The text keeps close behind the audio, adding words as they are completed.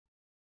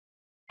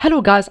Hello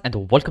guys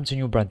and welcome to a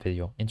new brand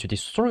video. In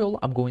today's tutorial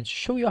I'm going to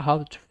show you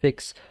how to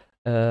fix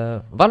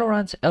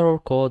Valorant error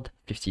code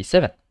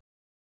 57.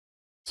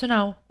 So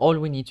now all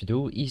we need to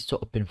do is to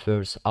open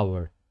first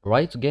our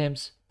Riot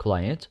Games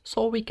client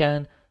so we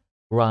can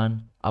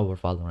run our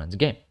Valorant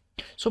game.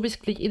 So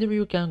basically either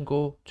you can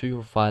go to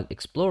your file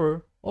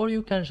explorer or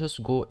you can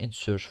just go and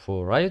search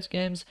for Riot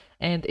Games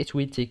and it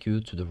will take you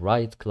to the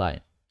Riot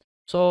client.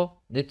 So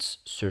let's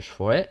search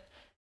for it.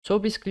 So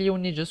basically you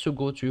need just to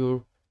go to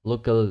your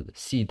local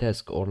C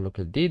disk or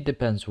local D,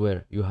 depends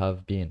where you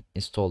have been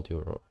installed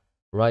your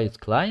Riot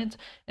client,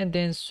 and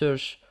then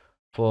search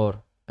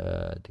for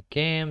the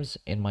games.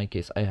 In my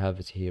case I have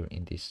it here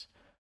in this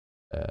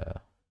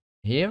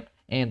here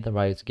and the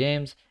Riot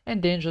Games,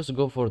 and then just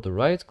go for the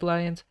Riot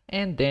client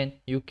and then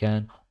you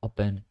can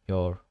open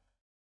your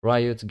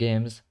Riot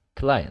Games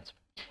client.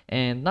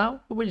 And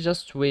now we will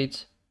just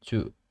wait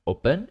to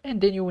open,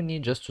 and then you will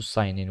need just to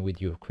sign in with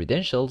your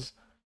credentials.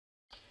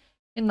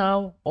 And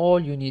now all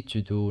you need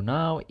to do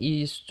now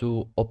is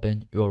to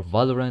open your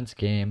Valorant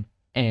game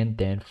and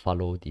then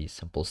follow these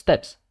simple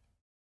steps.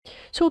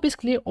 So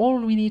basically all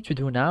we need to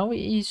do now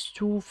is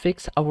to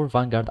fix our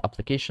Vanguard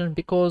application,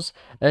 because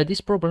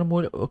this problem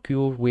will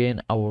occur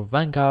when our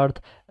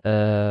Vanguard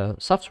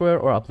software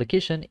or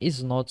application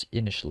is not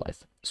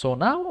initialized. So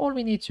now all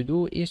we need to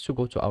do is to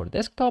go to our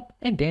desktop,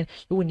 and then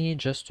you will need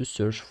just to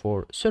search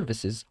for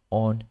services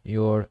on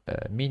your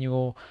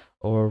menu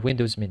or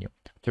Windows menu.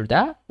 After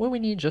that, we will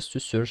need just to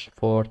search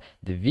for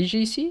the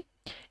VGC,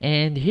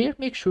 and here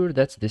make sure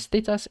that the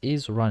status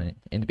is running.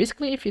 And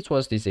basically if it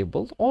was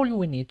disabled, all you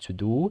will need to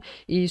do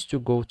is to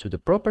go to the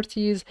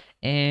properties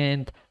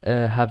and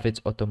have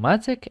it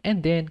automatic,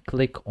 and then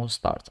click on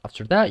start.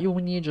 After that you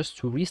will need just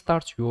to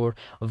restart your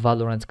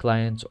Valorant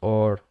client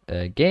or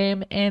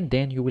game, and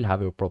then you will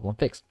have your problem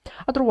fixed.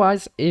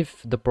 Otherwise,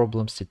 if the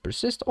problem still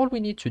persists, all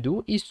we need to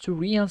do is to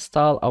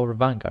reinstall our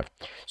Vanguard.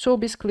 So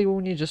basically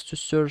we need just to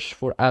search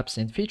for apps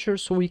and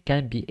features so we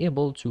can be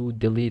able to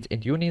delete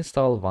and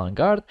uninstall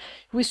Vanguard.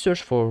 We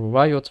search for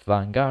Riot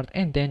Vanguard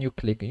and then you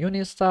click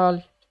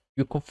uninstall,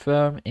 you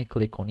confirm and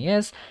click on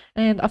yes.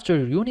 And after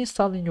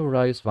uninstalling your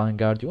Riot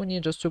Vanguard, you will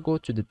need just to go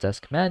to the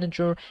task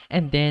manager,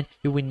 and then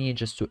you will need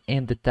just to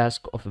end the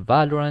task of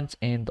Valorant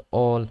and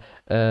all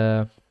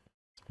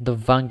the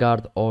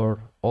Vanguard or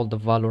all the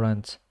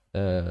Valorant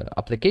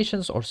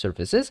applications or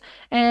services,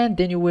 and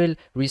then you will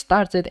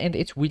restart it and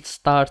it will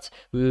start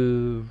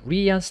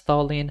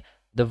reinstalling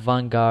the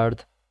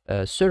Vanguard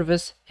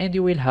service, and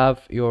you will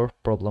have your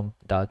problem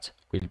that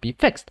will be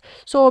fixed.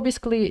 So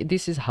basically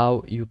this is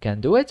how you can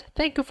do it.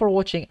 Thank you for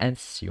watching and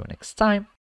see you next time.